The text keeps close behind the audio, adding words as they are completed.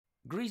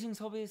Greetings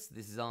hobbyists,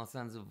 this is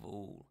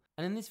Arsanzavul,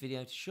 and in this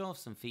video, to show off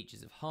some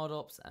features of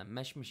HardOps and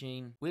Mesh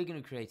Machine, we're going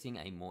to be creating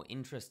a more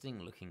interesting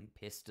looking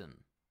piston.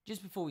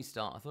 Just before we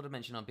start, I thought I'd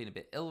mention I've been a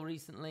bit ill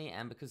recently,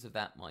 and because of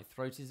that my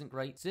throat isn't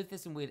great, so if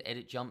there's some weird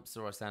edit jumps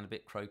or I sound a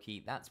bit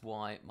croaky, that's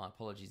why. My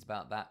apologies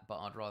about that, but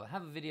I'd rather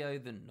have a video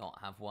than not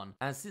have one,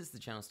 as since the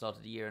channel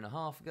started a year and a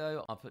half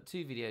ago, I put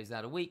 2 videos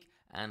out a week,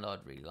 and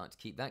I'd really like to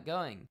keep that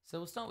going. So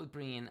we'll start with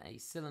bringing in a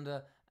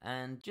cylinder,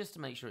 and just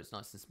to make sure it's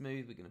nice and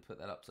smooth, we're going to put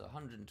that up to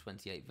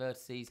 128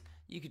 vertices.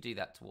 You could do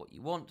that to what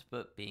you want,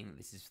 but being that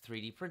this is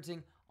 3D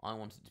printing, I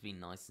want it to be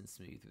nice and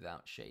smooth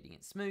without shading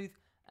it smooth.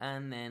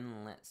 And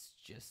then let's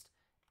just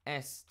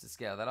S to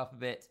scale that up a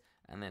bit,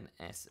 and then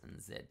S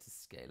and Z to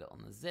scale it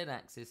on the Z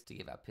axis to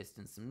give our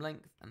piston some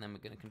length. And then we're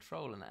going to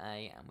control an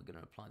A, and we're going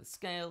to apply the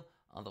scale.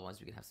 Otherwise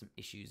we're going to have some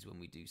issues when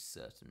we do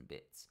certain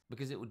bits,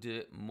 because it will do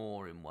it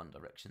more in one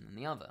direction than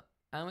the other.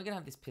 And we're going to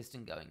have this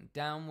piston going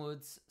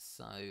downwards,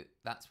 so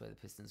that's where the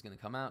piston's going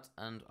to come out.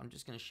 And I'm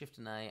just going to shift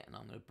an A, and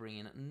I'm going to bring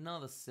in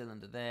another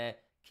cylinder there,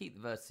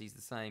 keep the vertices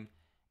the same,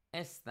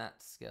 S that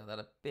to scale that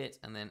a bit,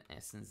 and then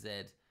S and Z.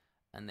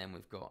 And then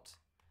we've got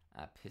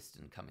our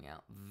piston coming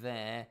out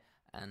there,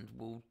 and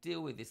we'll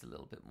deal with this a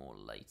little bit more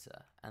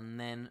later. And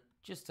then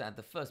just to add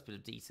the first bit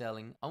of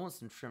detailing, I want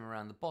some trim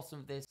around the bottom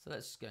of this, so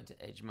let's just go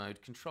into edge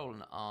mode, control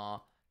and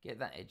R, get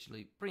that edge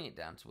loop, bring it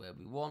down to where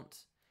we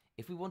want.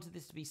 If we wanted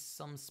this to be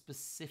some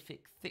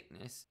specific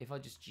thickness, if I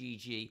just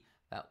GG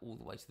that all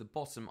the way to the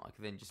bottom, I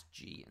could then just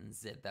G and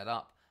Z that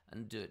up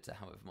and do it to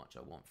however much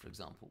I want. For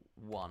example,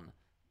 1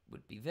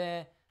 would be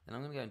there. Then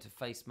I'm going to go into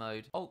face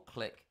mode, alt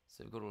click,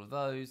 so we've got all of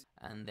those,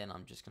 and then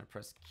I'm just going to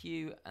press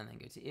Q and then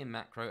go to in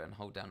macro and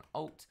hold down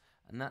alt,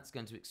 and that's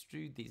going to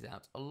extrude these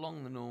out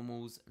along the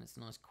normals, and it's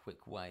a nice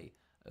quick way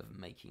of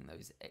making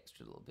those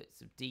extra little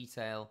bits of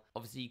detail.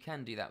 Obviously you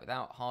can do that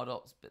without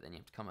HardOps, but then you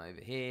have to come over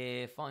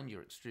here, find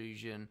your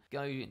extrusion,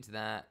 go into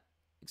that,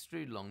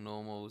 extrude along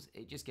normals.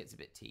 It just gets a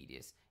bit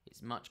tedious.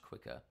 It's much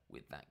quicker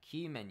with that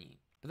Q menu.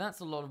 But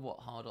that's a lot of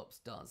what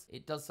HardOps does.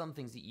 It does some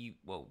things that you,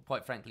 well,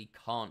 quite frankly,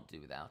 can't do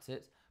without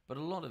it, but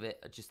a lot of it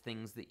are just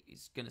things that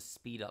is going to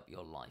speed up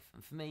your life.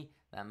 And for me,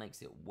 that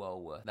makes it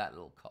well worth that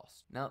little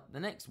cost. Now, the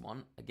next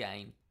one,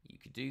 again, you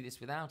could do this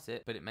without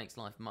it, but it makes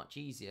life much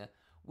easier.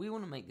 We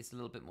want to make this a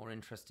little bit more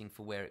interesting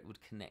for where it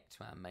would connect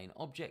to our main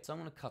object. So I'm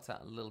going to cut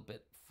out a little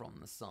bit from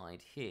the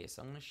side here.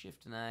 So I'm going to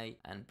shift an A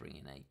and bring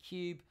in a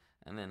cube,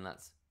 and then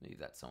let's move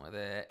that somewhere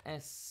there.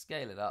 S,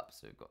 scale it up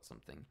so we've got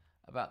something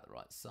about the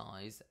right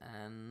size,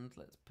 and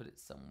let's put it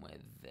somewhere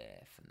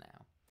there for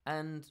now.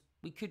 And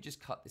we could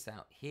just cut this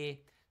out here,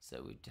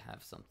 so we'd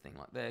have something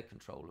like there,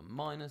 control and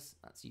minus,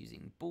 that's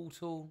using ball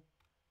tool,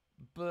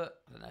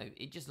 but I don't know,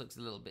 it just looks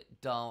a little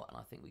bit dull, and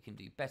I think we can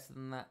do better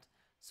than that.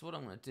 So what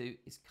I'm going to do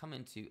is come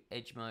into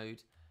edge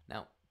mode.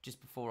 Now, just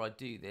before I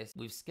do this,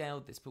 we've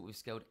scaled this, but we've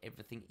scaled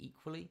everything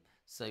equally,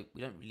 so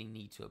we don't really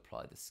need to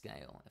apply the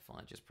scale. If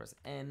I just press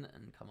N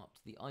and come up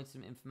to the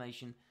item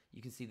information,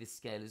 you can see this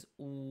scale is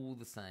all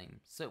the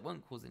same, so it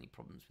won't cause any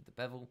problems with the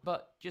bevel.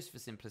 But just for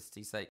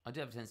simplicity's sake, I do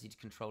have a tendency to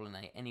control an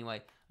A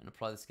anyway and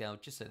apply the scale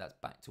just so that's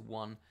back to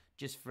 1.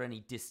 Just for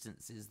any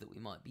distances that we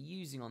might be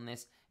using on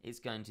this, it's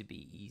going to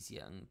be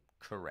easier and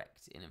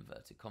correct in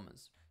inverted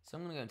commas. So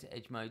I'm going to go into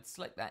edge mode,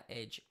 select that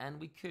edge, and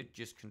we could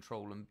just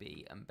control and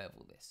B and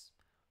bevel this.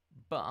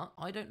 But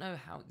I don't know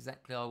how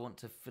exactly I want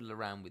to fiddle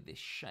around with this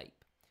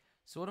shape.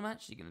 So what I'm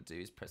actually going to do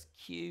is press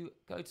Q,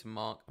 go to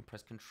mark, and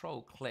press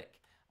Control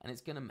click, and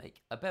it's going to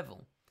make a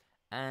bevel.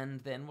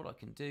 And then what I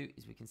can do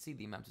is we can see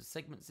the amount of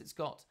segments it's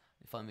got.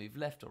 If I move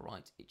left or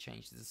right, it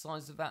changes the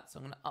size of that. So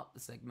I'm going to up the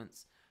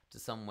segments to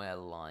somewhere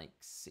like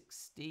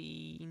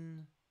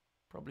 16.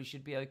 Probably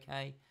should be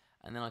okay.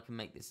 And then I can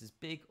make this as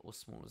big or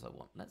small as I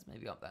want. Let's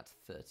maybe up that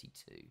to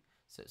 32,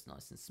 so it's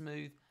nice and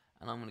smooth.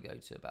 And I'm going to go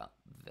to about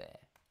there.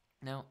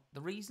 Now,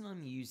 the reason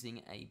I'm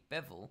using a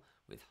bevel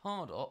with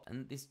HardOps,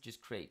 and this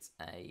just creates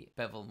a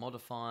bevel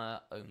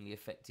modifier only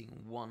affecting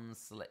one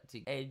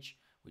selected edge,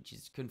 which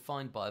is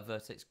confined by a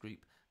vertex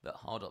group that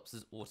HardOps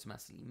has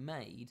automatically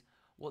made.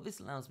 What this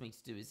allows me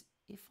to do is,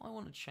 if I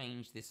want to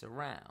change this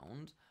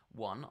around,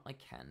 one, I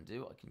can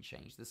do. I can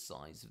change the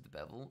size of the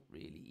bevel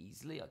really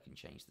easily. I can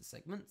change the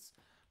segments.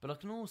 But I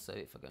can also,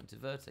 if I go into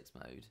vertex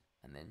mode,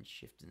 and then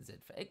Shift and Z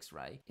for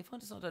X-ray, if I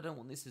decide I don't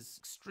want this as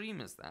extreme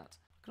as that,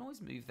 I can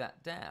always move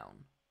that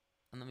down,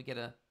 and then we get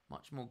a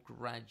much more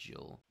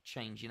gradual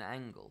change in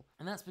angle.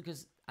 And that's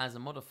because, as a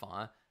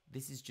modifier,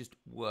 this is just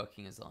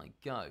working as I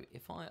go.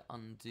 If I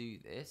undo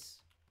this,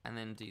 and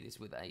then do this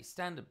with a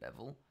standard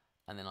bevel,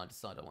 and then I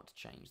decide I want to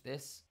change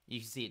this, you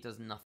can see it does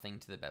nothing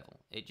to the bevel.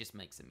 It just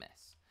makes a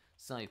mess.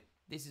 So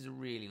this is a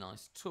really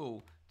nice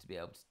tool to be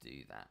able to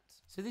do that.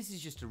 So this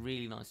is just a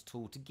really nice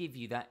tool to give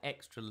you that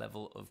extra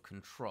level of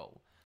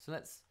control. So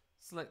let's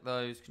select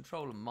those,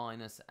 control and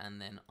minus, and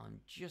then I'm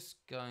just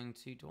going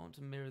to, do I want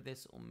to mirror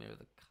this or mirror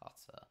the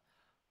cutter?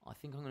 I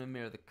think I'm going to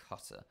mirror the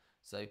cutter.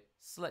 So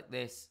select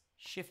this,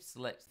 shift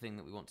select the thing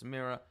that we want to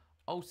mirror,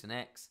 alt and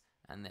X,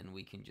 and then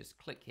we can just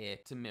click here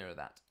to mirror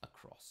that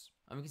across.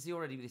 And we can see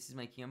already this is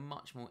making a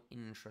much more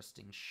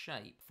interesting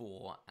shape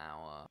for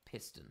our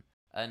piston.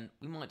 And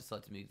we might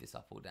decide to move this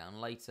up or down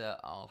later.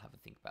 I'll have a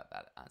think about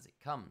that as it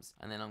comes.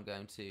 And then I'm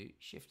going to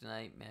Shift and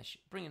A, Mesh,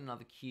 bring in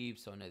another cube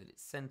so I know that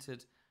it's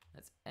centered.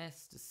 That's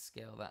S to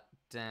scale that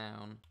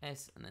down,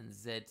 S and then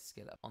Z to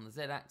scale it up on the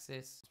Z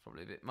axis. It's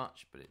probably a bit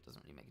much, but it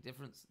doesn't really make a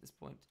difference at this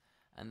point.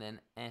 And then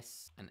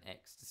S and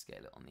X to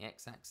scale it on the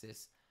X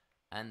axis.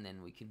 And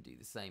then we can do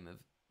the same of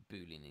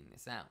booleaning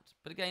this out.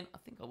 But again, I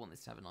think I want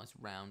this to have a nice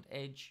round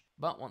edge.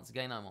 But once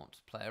again, I want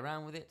to play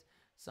around with it.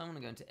 So I'm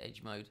going to go into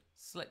edge mode,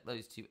 select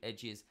those two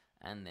edges,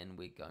 and then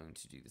we're going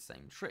to do the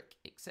same trick,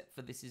 except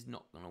for this is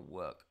not going to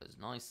work as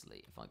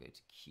nicely. If I go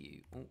to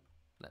Q,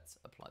 let's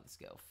apply the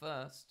scale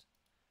first.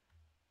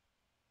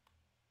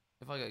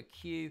 If I go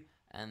Q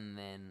and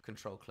then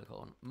control click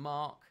on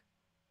mark,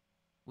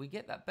 we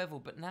get that bevel,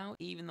 but now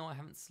even though I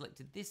haven't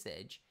selected this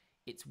edge,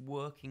 it's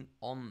working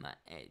on that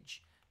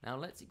edge. Now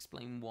let's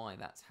explain why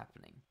that's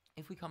happening.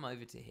 If we come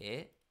over to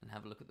here and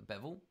have a look at the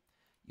bevel,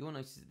 you'll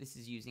notice that this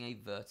is using a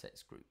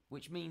vertex group,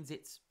 which means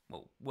it's,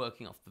 well,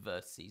 working off the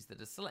vertices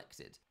that are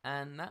selected.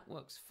 And that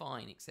works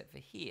fine, except for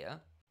here.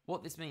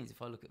 What this means,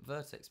 if I look at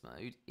vertex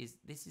mode, is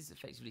this is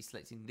effectively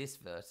selecting this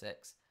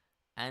vertex,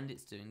 and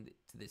it's doing it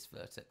to this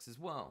vertex as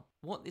well.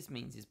 What this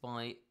means is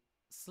by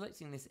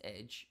selecting this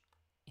edge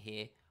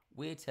here,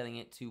 we're telling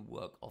it to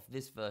work off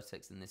this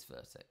vertex and this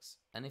vertex.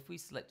 And if we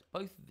select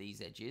both of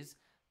these edges,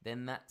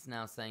 then that's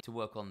now saying to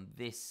work on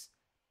this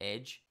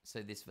edge,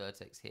 so this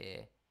vertex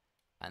here,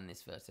 and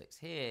this vertex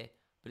here,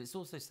 but it's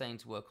also saying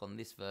to work on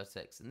this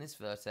vertex and this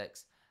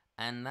vertex,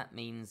 and that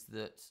means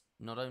that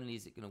not only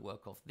is it going to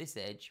work off this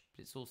edge,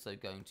 but it's also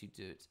going to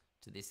do it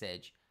to this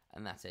edge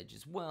and that edge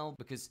as well,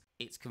 because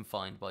it's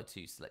confined by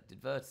two selected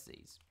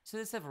vertices. So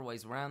there's several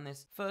ways around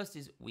this. First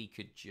is we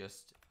could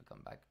just, if I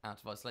come back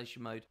out of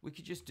isolation mode, we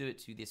could just do it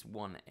to this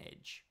one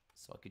edge.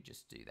 So I could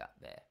just do that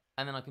there.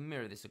 And then I can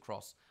mirror this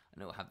across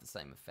and it will have the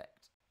same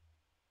effect.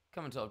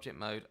 Come into object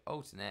mode,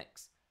 Alt and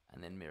X,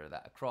 and then mirror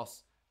that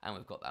across, and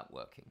we've got that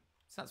working.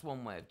 So that's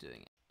one way of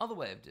doing it. Other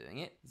way of doing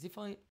it is if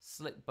I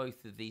select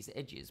both of these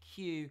edges,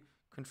 Q,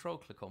 control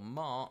click on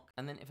mark,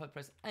 and then if I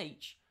press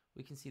H,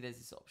 we can see there's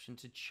this option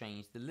to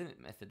change the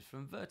limit method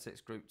from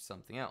vertex group to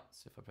something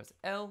else. So if I press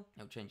L,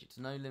 it'll change it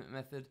to no limit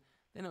method,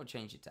 then it'll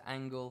change it to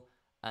angle,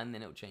 and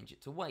then it'll change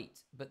it to weight.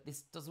 But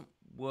this doesn't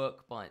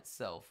work by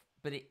itself,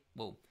 but it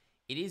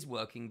is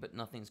working, but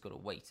nothing's got a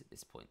weight at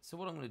this point. So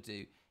what I'm going to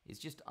do is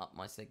just up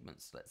my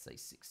segments, let's say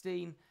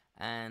 16,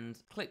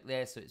 and click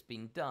there so it's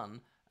been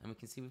done, and we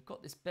can see we've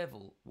got this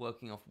bevel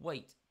working off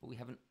weight, but we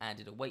haven't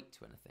added a weight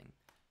to anything.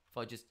 If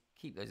I just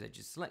keep those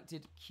edges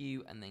selected,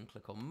 Q, and then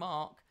click on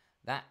mark,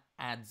 that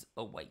adds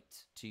a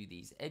weight to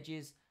these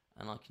edges,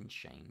 and I can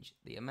change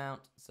the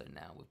amount. So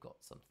now we've got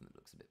something that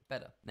looks a bit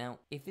better. Now,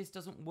 if this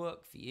doesn't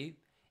work for you,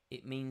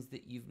 it means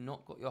that you've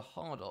not got your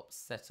hard ops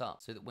set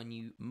up so that when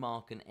you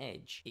mark an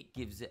edge, it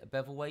gives it a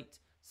bevel weight.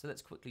 So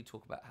let's quickly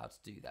talk about how to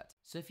do that.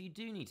 So if you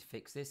do need to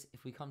fix this,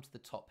 if we come to the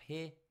top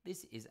here,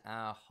 this is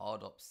our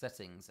hard ops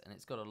settings, and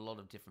it's got a lot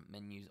of different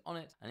menus on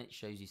it, and it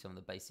shows you some of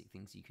the basic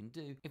things you can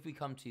do. If we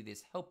come to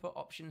this helper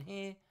option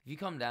here, if you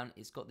come down,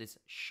 it's got this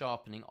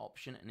sharpening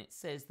option, and it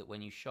says that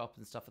when you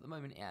sharpen stuff at the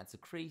moment, it adds a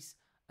crease,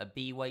 a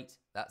B weight,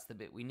 that's the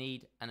bit we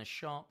need, and a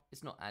sharp,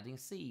 it's not adding a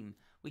seam.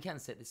 We can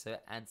set this so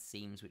it adds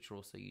seams, which are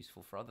also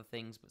useful for other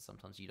things, but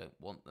sometimes you don't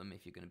want them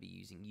if you're going to be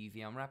using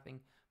UV unwrapping.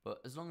 But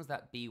as long as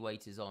that B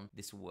weight is on,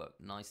 this will work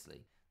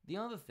nicely. The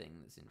other thing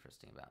that's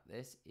interesting about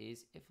this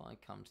is if I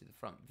come to the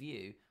front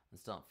view and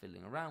start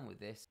fiddling around with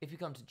this, if you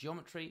come to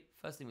geometry,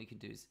 first thing we can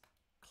do is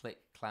click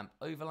clamp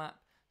overlap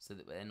so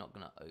that they're not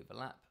going to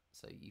overlap.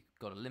 So you've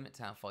got a limit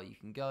to how far you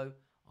can go.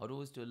 I'd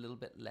always do a little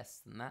bit less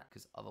than that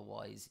because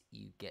otherwise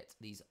you get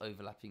these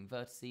overlapping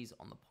vertices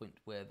on the point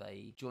where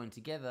they join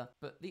together.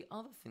 But the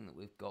other thing that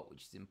we've got,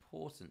 which is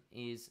important,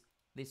 is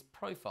this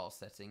profile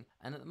setting.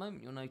 And at the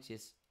moment you'll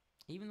notice,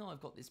 even though I've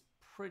got this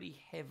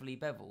pretty heavily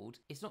beveled,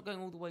 it's not going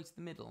all the way to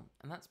the middle.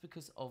 And that's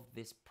because of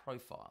this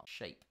profile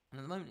shape. And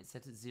at the moment it's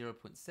set at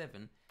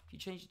 0.7. If you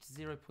change it to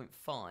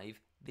 0.5,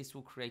 this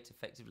will create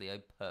effectively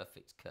a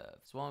perfect curve.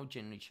 So I would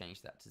generally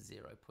change that to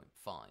 0.5.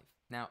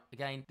 Now,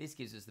 again, this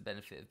gives us the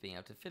benefit of being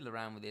able to fiddle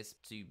around with this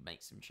to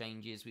make some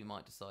changes. We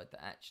might decide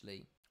that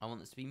actually I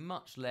want this to be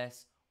much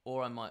less,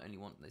 or I might only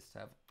want this to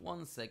have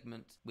one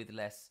segment with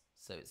less,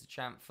 so it's a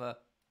chamfer.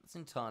 It's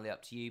entirely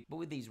up to you, but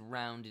with these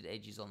rounded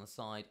edges on the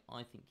side,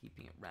 I think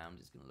keeping it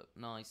round is going to look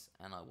nice,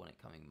 and I want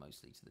it coming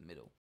mostly to the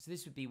middle. So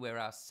this would be where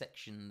our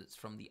section that's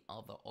from the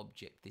other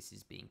object this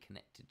is being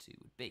connected to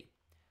would be.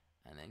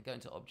 And then go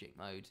into object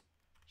mode,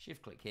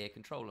 shift click here,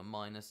 control and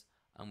minus,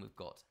 and we've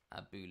got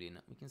our boolean.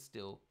 We can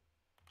still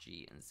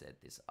G and Z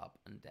this up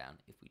and down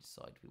if we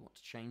decide we want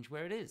to change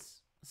where it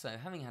is. So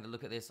having had a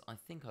look at this, I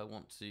think I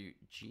want to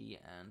G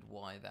and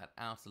Y that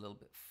out a little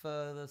bit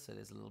further, so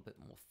there's a little bit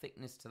more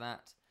thickness to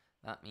that.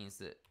 That means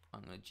that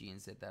I'm going to G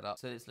and Z that up,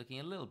 so it's looking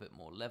a little bit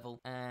more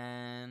level,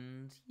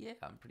 and yeah,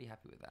 I'm pretty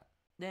happy with that.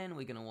 Then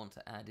we're going to want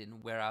to add in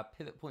where our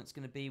pivot point's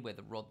going to be, where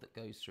the rod that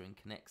goes through and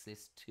connects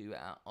this to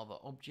our other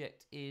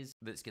object is,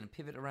 that's going to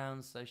pivot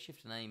around. So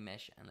Shift and A,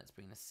 mesh, and let's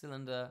bring in a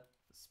cylinder.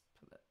 Let's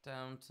put that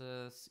down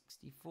to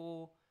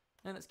 64,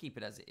 and let's keep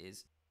it as it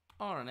is.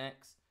 R and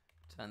X,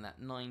 turn that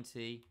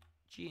 90,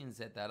 G and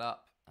Z that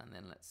up, and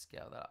then let's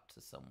scale that up to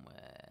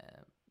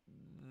somewhere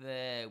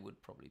there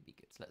would probably be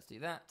good. So let's do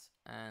that,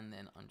 and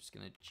then I'm just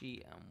going to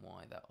G and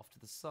Y that off to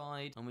the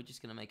side, and we're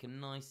just going to make a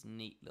nice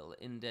neat little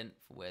indent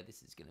for where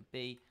this is going to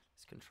be.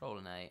 Let's Control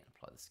and A and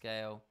apply the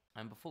scale,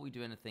 and before we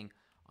do anything,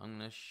 I'm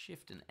going to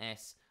Shift and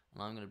S,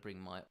 and I'm going to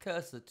bring my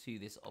cursor to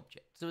this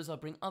object. So as I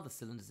bring other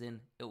cylinders in,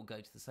 it will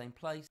go to the same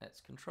place.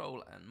 Let's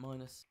Control and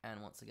minus,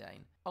 and once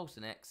again Alt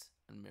and X,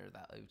 and mirror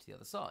that over to the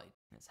other side.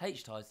 Let's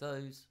H-tize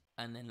those,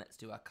 and then let's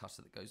do our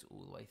cutter that goes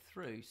all the way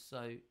through.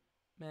 So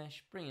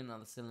mesh, bring in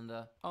another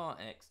cylinder,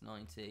 RX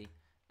 90,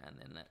 and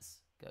then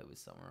let's go with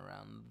somewhere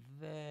around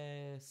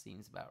there,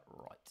 seems about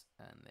right.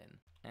 And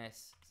then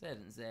S, Z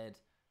and Z,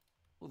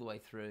 all the way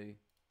through,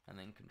 and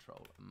then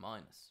Control and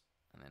minus,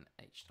 and then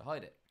H to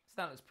hide it. So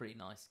that looks pretty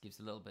nice, gives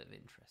a little bit of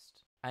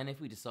interest. And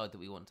if we decide that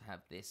we want to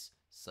have this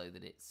so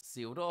that it's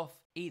sealed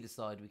off, either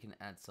side we can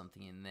add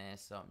something in there.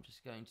 So I'm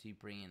just going to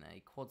bring in a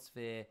quad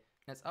sphere.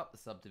 Let's up the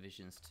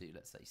subdivisions to,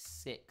 let's say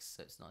 6,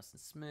 so it's nice and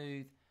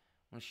smooth.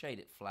 I'm going to shade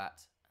it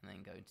flat, and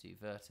then go to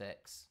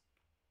vertex,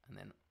 and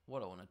then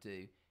what I want to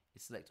do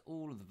is select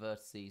all of the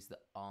vertices that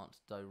aren't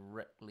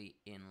directly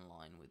in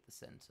line with the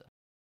center.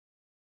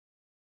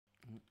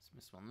 Oops,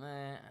 miss one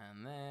there,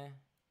 and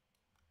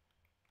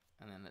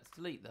then let's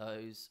delete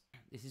those.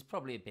 This is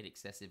probably a bit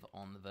excessive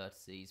on the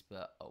vertices,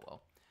 but oh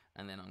well.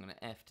 And then I'm going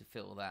to F to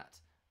fill that,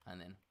 and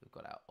then we've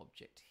got our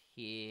object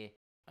here,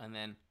 and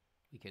then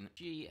we can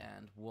G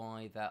and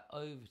Y that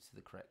over to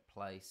the correct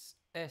place,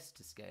 S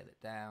to scale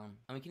it down,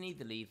 and we can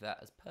either leave that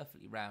as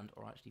perfectly round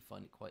or actually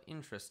find it quite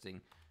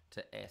interesting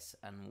to S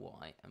and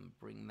Y and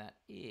bring that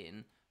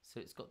in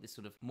so it's got this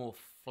sort of more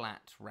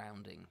flat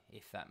rounding,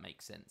 if that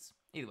makes sense.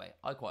 Either way,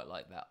 I quite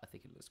like that. I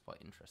think it looks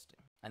quite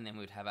interesting. And then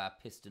we'd have our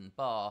piston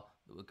bar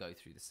that would go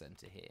through the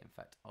center here. In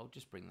fact, I'll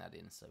just bring that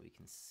in so we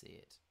can see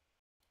it.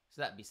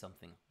 So that'd be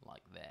something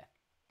like there.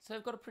 So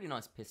I've got a pretty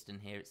nice piston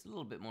here. It's a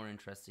little bit more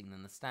interesting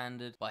than the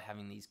standard by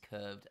having these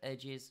curved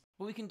edges.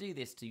 But we can do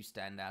this to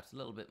stand out a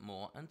little bit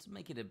more and to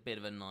make it a bit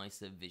of a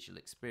nicer visual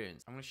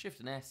experience. I'm going to Shift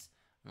an S,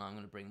 and I'm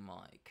going to bring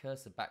my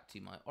cursor back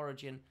to my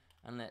origin,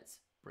 and let's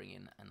bring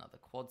in another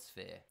quad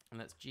sphere. And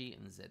let's G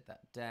and Z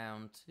that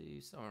down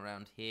to somewhere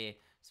around here.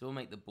 So we'll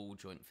make the ball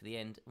joint for the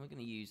end, and we're going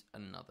to use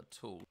another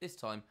tool. This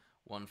time,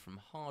 one from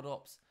Hard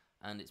Ops,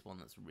 and it's one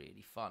that's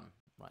really fun.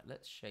 Right,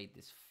 let's shade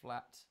this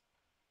flat.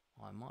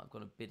 I might have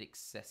gone a bit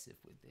excessive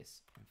with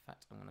this. In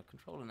fact, I'm going to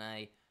Control an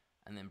A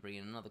and then bring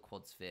in another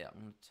quad sphere.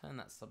 I'm going to turn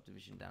that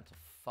subdivision down to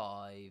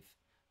 5,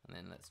 and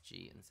then let's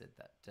G and Z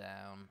that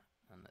down,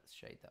 and let's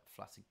shade that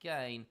flat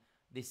again.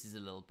 This is a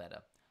little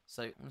better.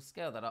 So I'm going to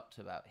scale that up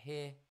to about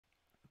here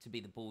to be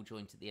the ball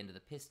joint at the end of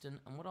the piston.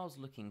 And what I was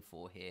looking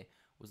for here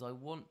was I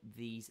want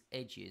these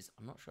edges.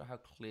 I'm not sure how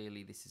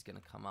clearly this is going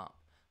to come up.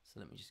 So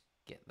let me just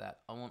get that.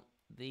 I want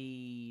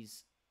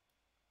these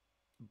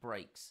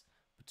breaks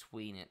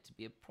between it to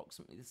be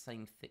approximately the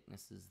same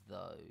thickness as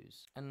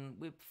those. And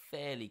we're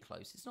fairly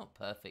close. It's not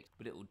perfect,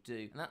 but it will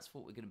do. And that's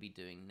what we're going to be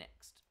doing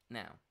next.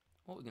 Now,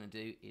 what we're going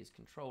to do is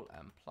Control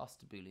and plus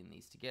to boolean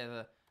these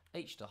together,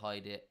 H to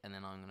hide it, and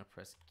then I'm going to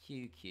press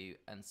Q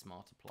and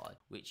Smart Apply,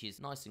 which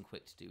is nice and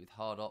quick to do with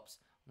Hard Ops.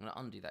 I'm going to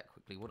undo that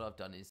quickly. What I've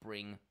done is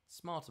bring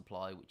Smart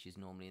Apply, which is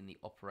normally in the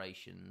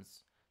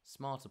Operations,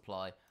 Smart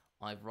Apply.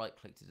 I've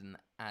right-clicked it and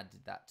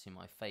added that to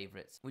my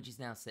favorites, which is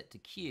now set to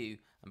Q,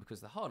 and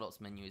because the Hard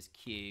Ops menu is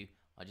Q,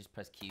 I just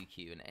press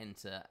Q and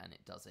enter, and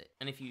it does it.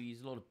 And if you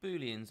use a lot of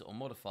booleans or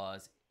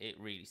modifiers, it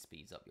really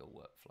speeds up your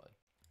workflow.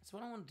 So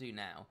what I want to do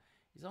now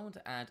is I want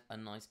to add a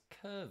nice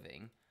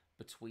curving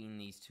between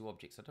these two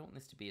objects. I don't want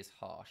this to be as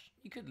harsh.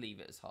 You could leave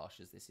it as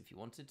harsh as this if you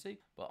wanted to,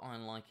 but I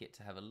like it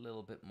to have a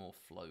little bit more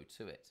flow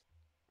to it.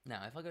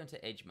 Now, if I go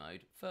into edge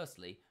mode,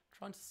 firstly,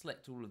 trying to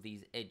select all of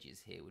these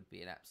edges here would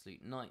be an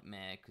absolute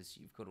nightmare because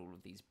you've got all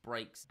of these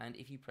breaks, and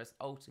if you press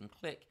Alt and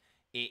click,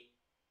 it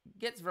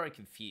gets very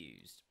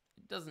confused.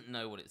 It doesn't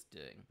know what it's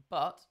doing.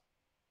 But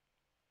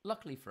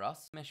luckily for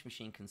us, Mesh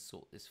Machine can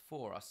sort this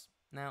for us.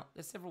 Now,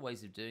 there's several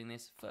ways of doing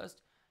this.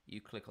 First,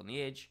 you click on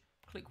the edge,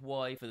 click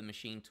Y for the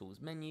Machine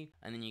Tools menu,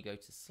 and then you go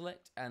to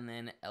Select and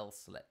then L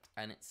Select,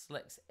 and it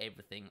selects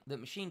everything that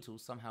Machine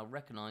Tools somehow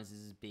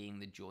recognizes as being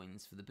the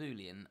joins for the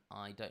Boolean.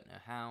 I don't know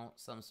how,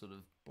 some sort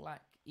of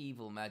black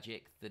evil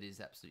magic that is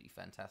absolutely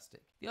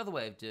fantastic. The other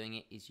way of doing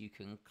it is you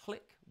can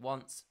click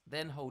once,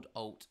 then hold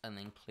Alt and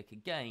then click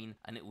again,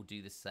 and it will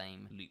do the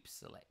same loop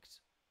select.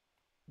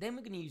 Then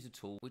we're going to use a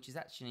tool which is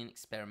actually an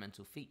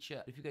experimental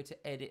feature. If you go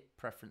to Edit,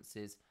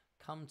 Preferences,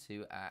 come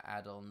to our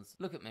add-ons,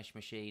 look at Mesh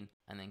Machine,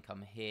 and then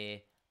come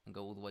here and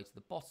go all the way to the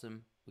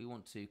bottom. We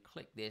want to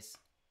click this,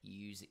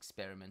 use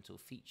experimental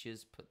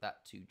features, put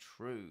that to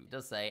true. It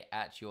does say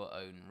at your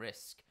own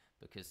risk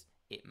because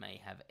it may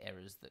have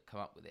errors that come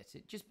up with it.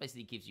 It just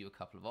basically gives you a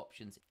couple of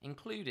options,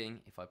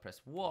 including if I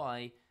press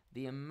Y,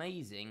 the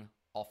amazing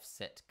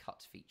offset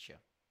cut feature.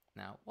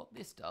 Now, what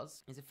this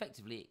does is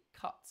effectively it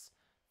cuts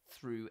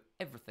through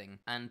everything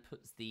and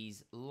puts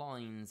these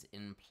lines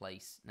in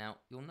place. Now,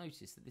 you'll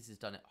notice that this has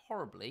done it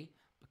horribly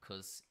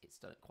because it's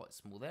done it quite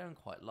small there and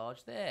quite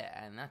large there,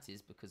 and that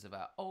is because of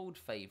our old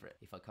favorite.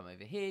 If I come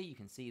over here, you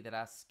can see that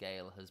our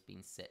scale has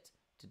been set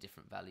to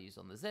different values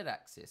on the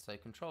Z-axis. So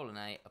Control and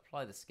A,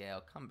 apply the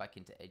scale, come back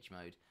into edge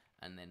mode,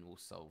 and then we'll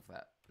solve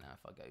that. Now,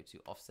 if I go to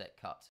offset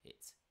cut,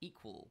 it's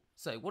equal.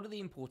 So what are the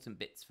important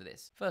bits for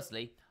this?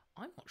 Firstly,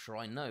 I'm not sure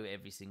I know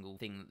every single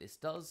thing that this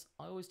does.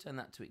 I always turn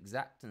that to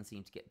exact and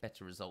seem to get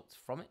better results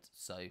from it,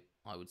 so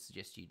I would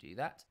suggest you do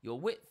that. Your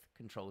width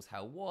controls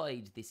how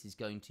wide this is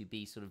going to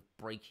be, sort of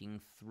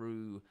breaking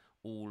through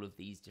all of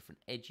these different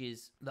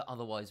edges that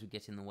otherwise would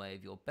get in the way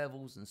of your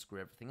bevels and screw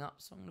everything up.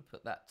 So I'm going to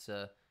put that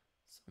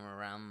somewhere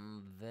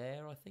around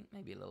there, I think,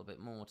 maybe a little bit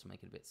more to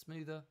make it a bit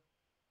smoother.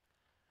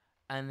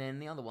 And then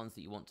the other ones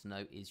that you want to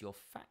know is your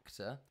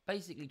factor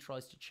basically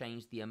tries to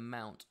change the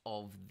amount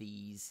of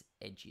these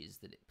edges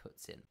that it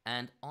puts in.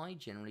 And I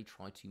generally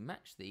try to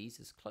match these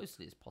as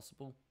closely as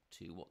possible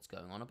to what's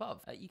going on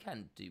above. You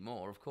can do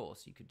more, of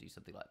course. You could do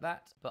something like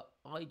that, but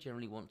I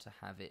generally want to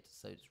have it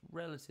so it's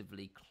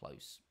relatively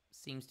close.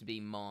 Seems to be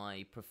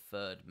my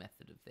preferred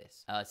method of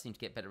this. I seem to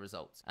get better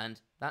results, and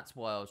that's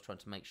why I was trying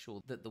to make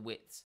sure that the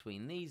widths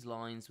between these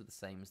lines were the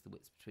same as the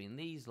widths between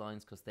these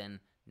lines, because then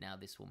now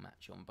this will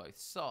match on both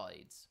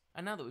sides.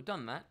 And now that we've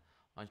done that,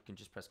 I can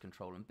just press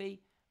Control and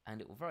B,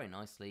 and it will very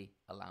nicely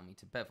allow me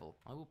to bevel.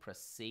 I will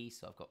press C,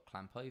 so I've got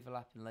clamp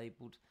overlap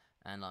labeled,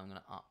 and I'm going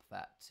to up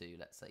that to,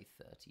 let's say,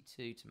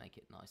 32 to make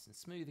it nice and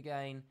smooth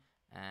again,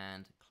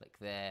 and click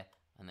there,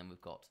 and then we've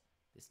got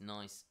this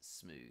nice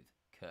smooth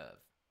curve,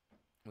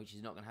 which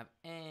is not going to have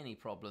any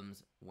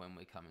problems when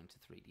we're coming to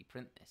 3D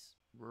print this.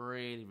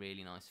 Really,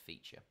 really nice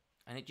feature.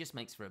 And it just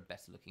makes for a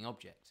better looking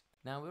object.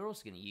 Now, we're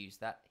also going to use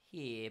that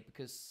here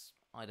because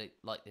I don't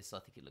like this. I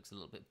think it looks a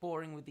little bit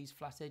boring with these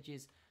flat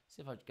edges.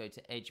 So if I go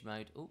to edge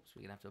mode, oops,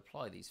 we're going to have to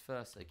apply these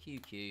first. So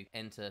QQ,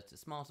 enter to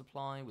smart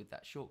apply with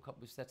that shortcut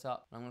we've set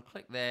up. And I'm going to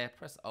click there,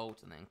 press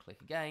Alt, and then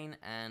click again.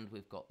 And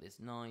we've got this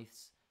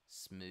nice,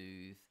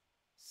 smooth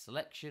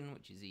selection,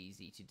 which is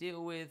easy to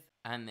deal with.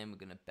 And then we're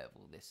going to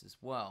bevel this as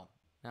well.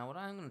 Now what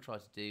I'm going to try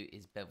to do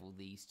is bevel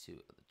these two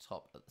at the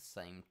top at the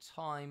same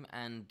time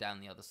and down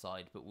the other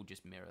side, but we'll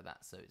just mirror that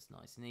so it's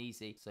nice and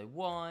easy. So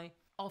Y,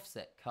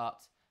 offset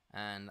cut,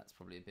 and that's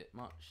probably a bit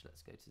much.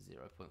 Let's go to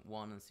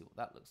 0.1 and see what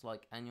that looks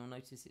like, and you'll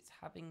notice it's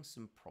having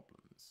some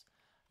problems.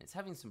 It's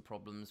having some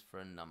problems for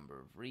a number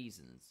of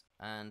reasons,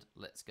 and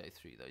let's go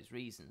through those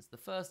reasons. The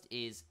first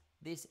is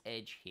this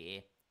edge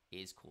here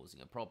is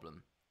causing a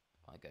problem.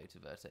 If I go to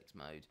vertex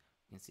mode,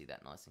 you can see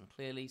that nice and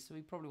clearly, so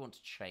we probably want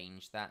to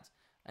change that.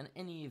 And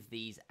any of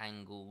these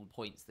angled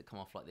points that come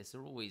off like this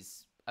are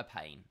always a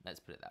pain,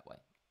 let's put it that way.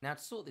 Now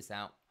to sort this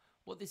out,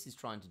 what this is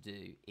trying to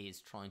do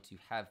is trying to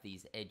have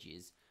these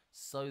edges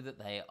so that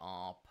they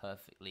are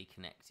perfectly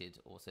connected,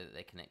 or so that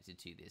they're connected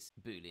to this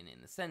boolean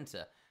in the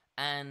center.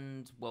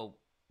 And well,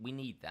 we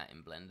need that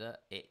in Blender.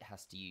 It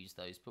has to use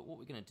those, but what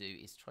we're going to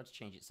do is try to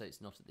change it so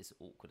it's not at this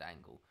awkward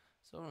angle.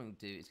 So what I'm going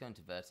to do is go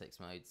into vertex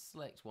mode,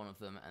 select one of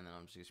them, and then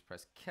I'm just going to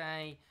press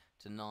K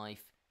to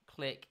knife,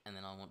 click, and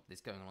then I want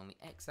this going along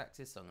the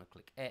X-axis, so I'm going to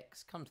click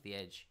X, come to the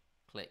edge,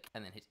 click,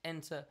 and then hit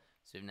enter.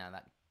 So now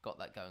that got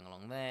that going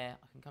along there,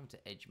 I can come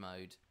to edge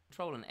mode,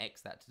 Control and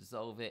X that to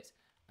dissolve it,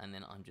 and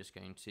then I'm just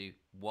going to,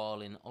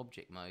 while in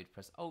object mode,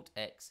 press Alt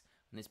X,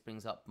 and this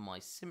brings up my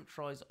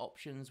symmetrize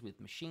options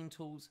with machine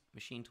tools.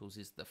 Machine tools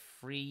is the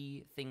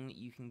free thing that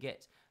you can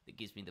get that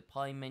gives me the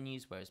pie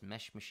menus, whereas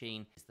mesh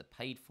machine is the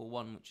paid for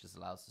one, which just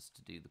allows us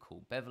to do the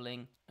cool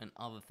beveling and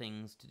other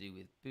things to do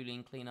with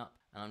boolean cleanup.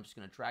 And I'm just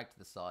going to drag to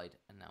the side,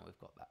 and now we've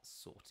got that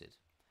sorted.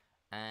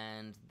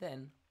 And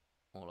then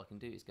all I can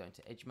do is go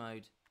into edge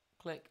mode,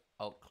 click,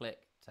 Alt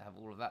click to have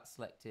all of that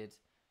selected,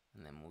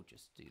 and then we'll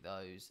just do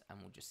those, and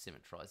we'll just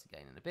symmetrize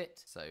again in a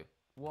bit. So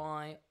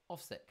Y,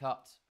 offset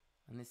cut,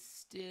 and this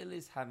still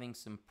is having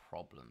some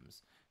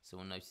problems. So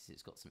we'll notice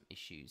it's got some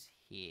issues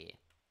here.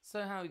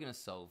 So how are we going to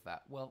solve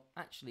that? Well,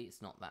 actually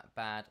it's not that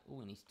bad. All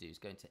we need to do is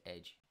go into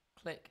edge,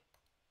 click,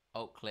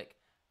 Alt click,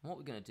 and what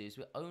we're going to do is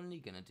we're only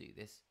going to do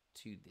this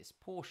to this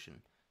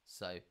portion.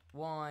 So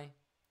Y,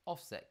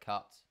 offset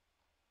cut.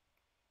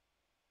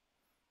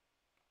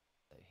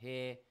 So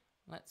here,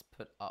 let's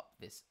put up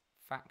this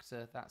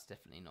factor. That's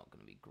definitely not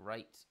going to be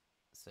great.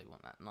 So we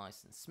want that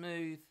nice and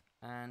smooth.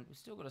 And we've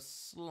still got a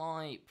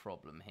slight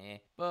problem here,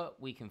 but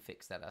we can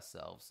fix that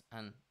ourselves.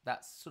 And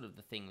that's sort of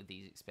the thing with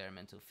these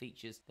experimental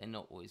features. They're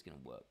not always going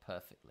to work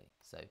perfectly.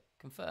 So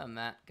confirm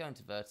that, go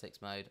into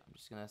vertex mode. I'm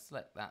just going to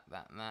select that,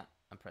 and that,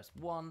 and press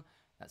 1.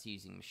 That's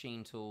using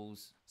machine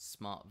tools,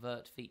 smart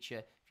vert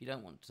feature. If you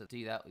don't want to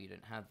do that, or you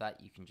don't have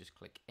that, you can just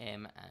click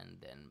M and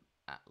then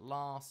at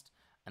last.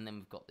 And then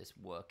we've got this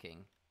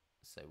working.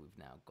 So we've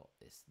now got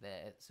this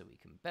there, so we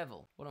can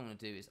bevel. What I'm going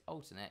to do is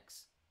Alt and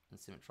X, and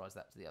symmetrize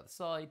that to the other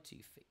side to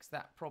fix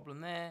that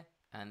problem there.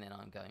 And then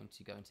I'm going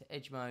to go into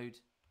edge mode,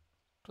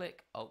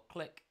 click, Alt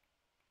click,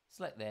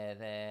 select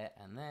there,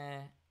 and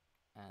there,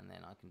 and then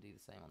I can do the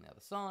same on the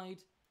other side,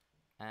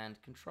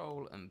 and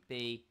Control and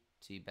B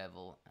to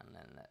bevel, and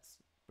then let's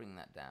bring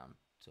that down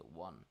to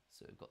 1.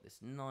 So we've got this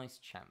nice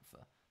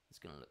chamfer that's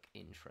going to look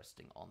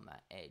interesting on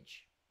that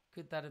edge.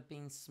 Could that have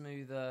been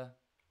smoother?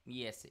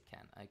 Yes, it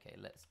can. Okay,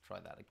 let's try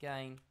that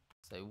again.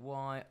 So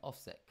Y,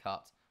 offset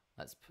cut.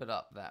 Let's put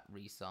up that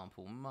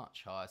resample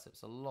much higher so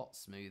it's a lot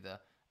smoother.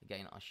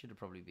 Again, I should have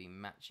probably been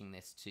matching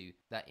this to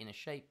that inner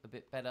shape a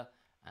bit better.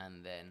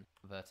 And then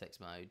vertex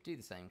mode, do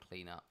the same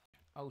cleanup.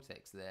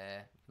 Alt-X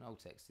there, you can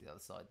Alt-X to the other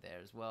side there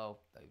as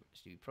well, though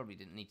actually you probably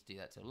didn't need to do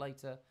that till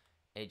later.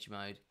 Edge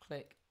mode,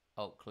 click,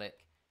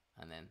 Alt-click,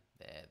 and then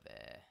there,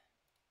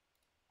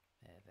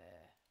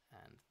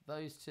 and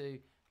those two,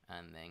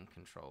 and then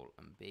Control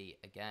and B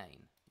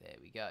again. There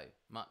we go,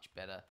 much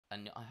better.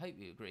 And I hope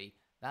you agree,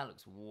 that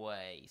looks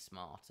way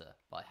smarter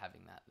by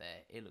having that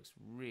there. It looks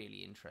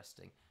really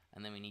interesting.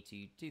 And then we need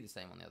to do the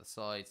same on the other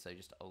side, so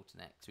just Alt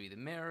and X to either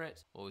mirror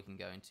it, or we can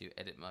go into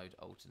edit mode,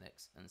 Alt and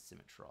X, and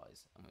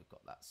symmetrize, and we've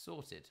got that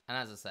sorted. And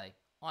as I say,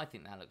 I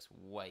think that looks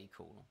way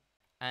cool.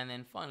 And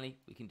then finally,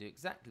 we can do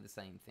exactly the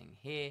same thing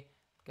here.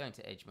 Go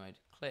into edge mode,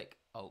 click,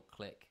 Alt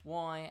click,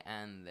 Y,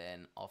 and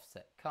then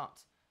offset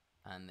cut,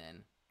 and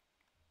then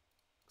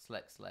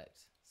select,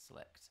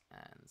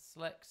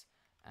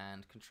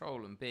 and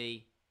Control and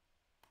B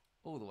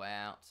all the way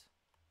out,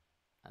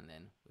 and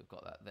then we've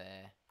got that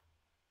there.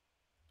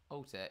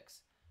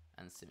 Alt-X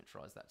and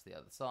symmetrize that to the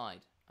other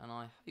side. And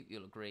I hope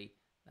you'll agree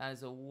that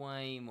is a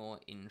way more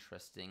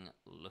interesting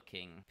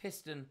looking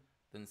piston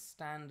than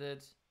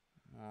standard.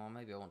 Or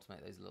maybe I want to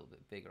make those a little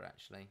bit bigger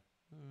actually.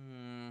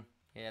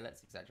 Yeah,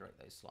 let's exaggerate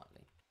those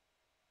slightly.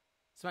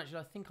 So actually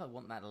I think I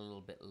want that a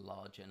little bit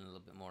larger and a little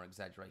bit more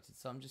exaggerated.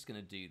 So I'm just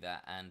going to do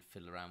that and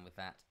fiddle around with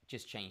that.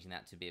 Just changing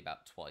that to be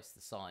about twice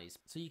the size.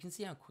 So you can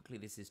see how quickly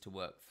this is to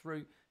work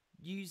through.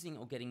 Using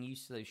or getting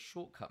used to those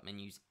shortcut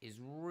menus is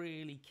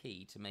really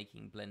key to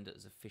making Blender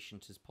as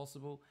efficient as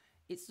possible.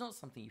 It's not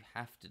something you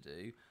have to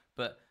do,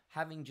 but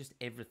having just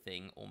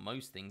everything or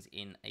most things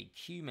in a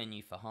Q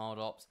menu for hard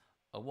ops,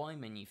 a Y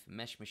menu for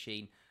mesh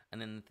machine, and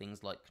then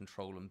things like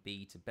Control and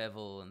B to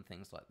bevel and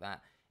things like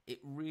that, it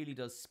really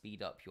does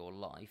speed up your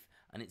life,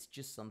 and it's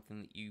just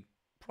something that you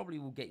probably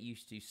will get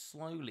used to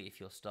slowly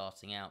if you're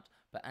starting out,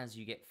 but as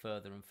you get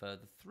further and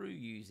further through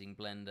using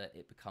Blender,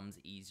 it becomes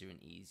easier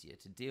and easier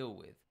to deal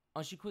with.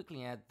 I should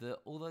quickly add that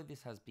although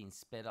this has been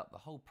sped up, the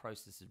whole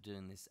process of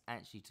doing this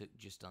actually took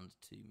just under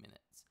 2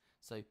 minutes.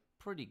 So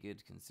pretty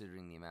good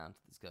considering the amount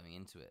that's going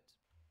into it.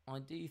 I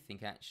do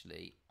think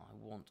actually I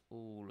want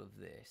all of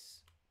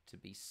this to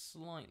be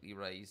slightly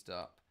raised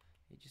up.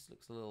 It just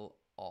looks a little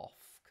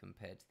off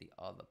compared to the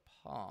other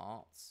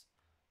parts.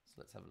 So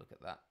let's have a look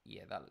at that.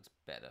 Yeah, that looks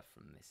better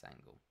from this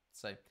angle.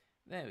 So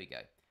there we go.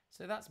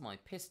 So that's my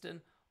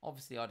piston.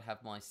 Obviously I'd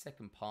have my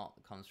second part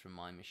that comes from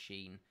my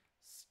machine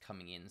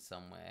coming in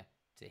somewhere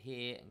to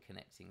here and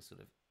connecting sort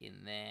of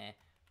in there,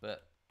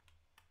 but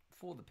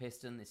for the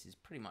piston this is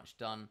pretty much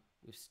done.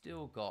 We've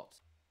still got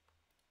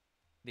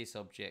this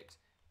object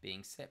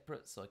being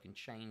separate, so I can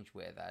change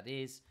where that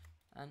is,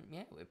 and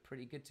yeah, we're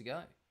pretty good to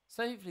go.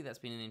 So hopefully that's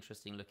been an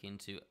interesting look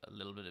into a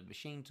little bit of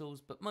machine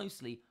tools, but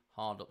mostly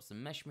hard ops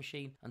and mesh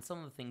machine, and some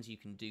of the things you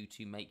can do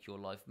to make your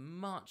life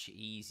much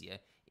easier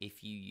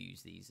if you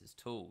use these as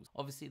tools.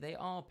 Obviously they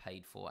are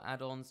paid for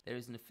add-ons. There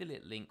is an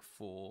affiliate link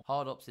for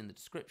hard ops in the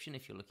description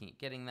if you're looking at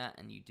getting that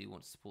and you do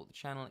want to support the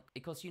channel.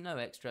 It costs you no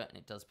extra and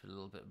it does put a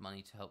little bit of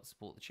money to help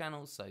support the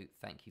channel, so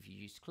thank you if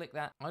you choose to click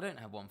that. I don't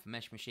have one for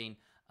mesh machine.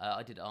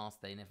 I did ask,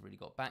 they never really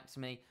got back to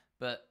me,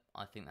 but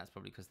I think that's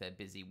probably because they're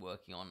busy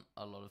working on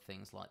a lot of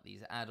things like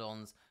these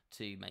add-ons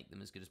to make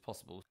them as good as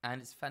possible.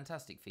 And it's a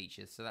fantastic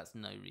feature, so that's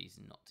no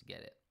reason not to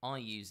get it. I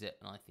use it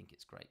and I think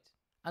it's great.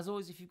 As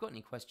always, if you've got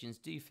any questions,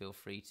 do feel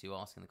free to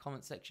ask in the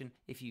comment section.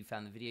 If you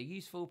found the video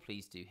useful,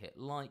 please do hit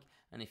like.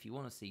 And if you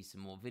want to see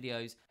some more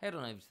videos, head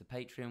on over to the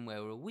Patreon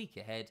where we're a week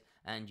ahead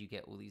and you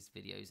get all these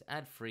videos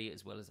ad-free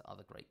as well as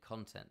other great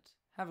content.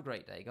 Have a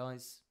great day,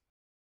 guys.